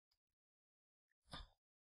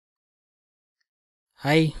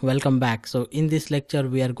Hi, welcome back. So in this lecture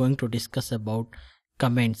we are going to discuss about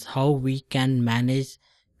comments, how we can manage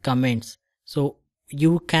comments. So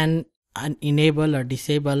you can enable or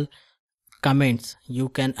disable comments. You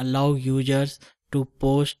can allow users to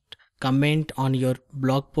post comment on your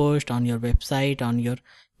blog post, on your website, on your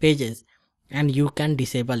pages, and you can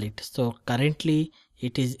disable it. So currently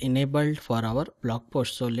it is enabled for our blog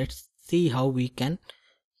post. So let's see how a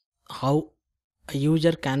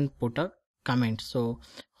user can put a comment. So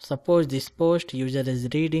suppose this post user is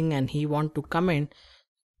reading and he want to comment.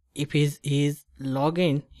 If he is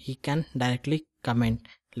login, he can directly comment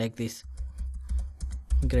like this,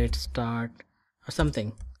 great start, or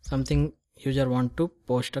something user want to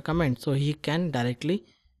post a comment, so he can directly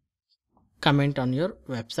comment on your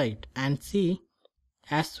website. And see,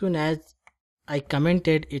 as soon as I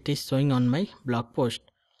commented, it is showing on my blog post.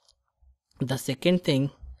 The second thing,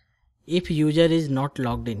 if user is not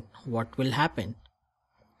logged in, what will happen?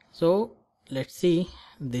 So let's see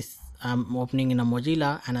this. I'm opening in a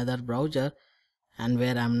Mozilla, another browser, and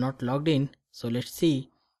where I'm not logged in. So let's see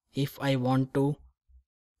if I want to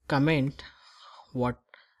comment, what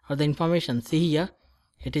are the information. See here,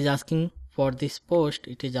 it is asking for this post,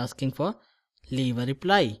 it is asking for leave a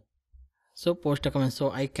reply. So post a comment.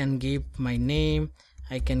 So I can give my name,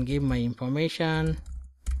 I can give my information,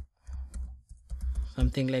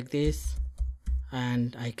 something like this,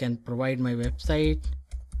 and I can provide my website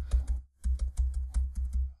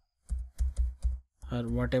or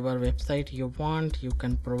whatever website you want, you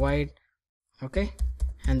can provide. Okay,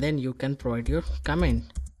 and then you can provide your comment.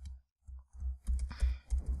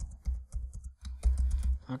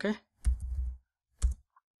 Okay,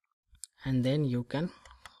 and then you can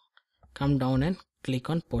come down and click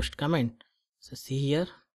on post comment. So see here,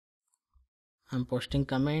 I'm posting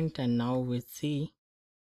comment, and now we see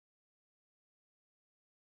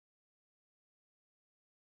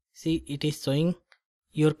it is showing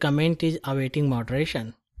your comment is awaiting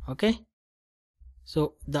moderation. Okay,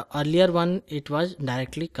 so the earlier one, it was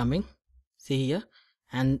directly coming, see here,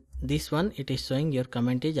 and this one, it is showing your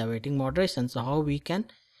comment is awaiting moderation. So how we can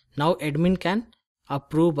now, admin can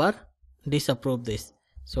approve or disapprove this.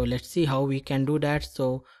 So let's see how we can do that.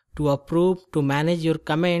 So to approve, to manage your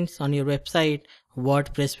comments on your website,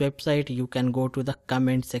 WordPress website, you can go to the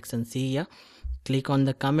comment section. See here, click on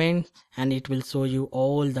the comment and it will show you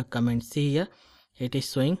all the comments. See here, it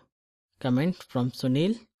is showing comment from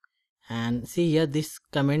Sunil, and see here, this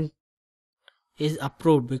comment is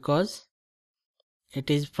approved because it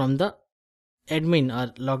is from the admin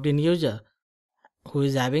or logged in user who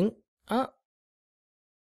is having a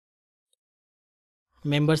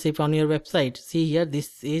membership on your website. See here,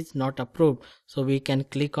 this is not approved, so we can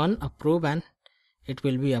click on approve and it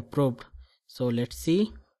will be approved. So let's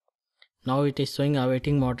see, now it is showing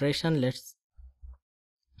awaiting moderation. Let's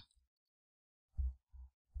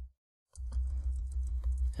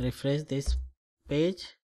refresh this page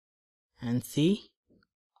and see.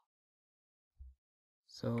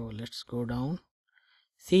 So let's go down.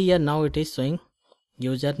 See here, now it is showing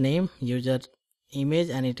user name, user image,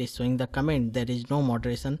 and it is showing the comment. There is no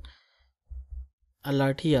moderation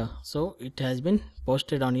alert here, so it has been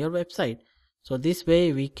posted on your website. So this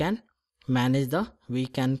way we can manage we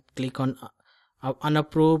can click on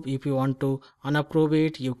unapprove. If you want to unapprove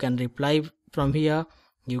it, you can reply from here.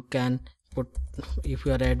 You can put, if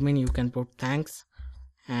you are admin, you can put thanks,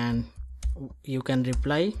 and you can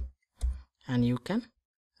reply, and you can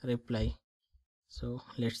reply. So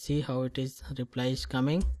let's see how it is, reply is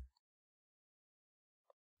coming.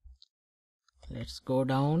 Let's go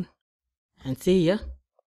down and see here,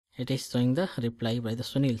 it is showing the reply by the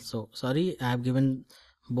Sunil. So sorry, I have given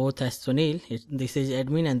both as Sunil. This is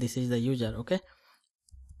admin and this is the user. Okay,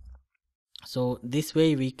 so this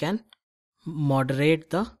way we can moderate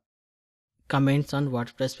the comments on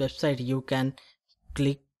WordPress website. You can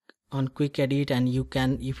click on quick edit, and you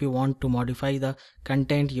can, if you want to modify the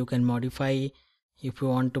content, you can modify. If you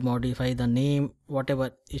want to modify the name,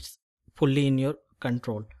 whatever, it's fully in your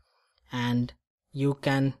control. And you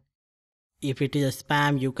can, if it is a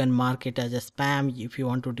spam, you can mark it as a spam. If you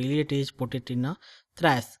want to delete it, put it in a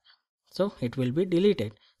trash, so it will be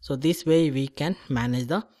deleted. So this way we can manage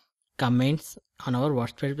the comments on our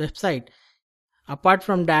WordPress website. Apart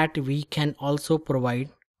from that, we can also provide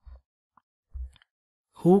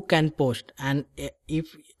who can post, and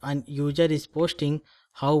if an user is posting,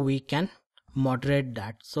 how we can moderate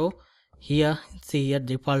that. So here, see here,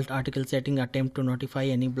 default article setting, attempt to notify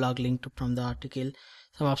any blog link from the article,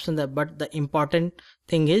 some options that, but the important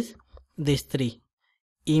thing is these three.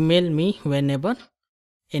 Email me whenever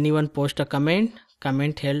anyone post a comment,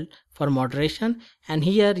 comment held for moderation, and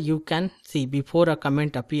here you can see before a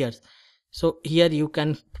comment appears. So here you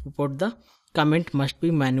can put the comment must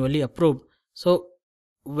be manually approved. So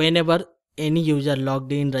whenever any user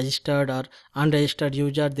logged in, registered or unregistered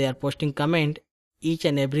user, they are posting comment, each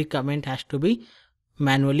and every comment has to be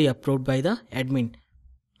manually approved by the admin.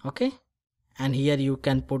 Okay, and here you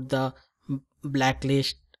can put the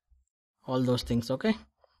blacklist, all those things. Okay,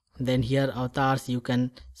 then here avatars, you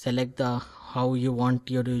can select the how you want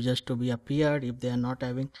your users to be appeared if they are not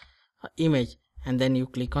having image, and then you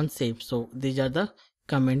click on save. So these are the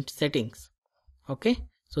comment settings. Okay,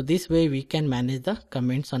 so this way we can manage the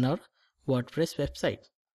comments on our WordPress website.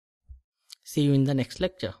 See you in the next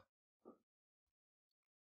lecture.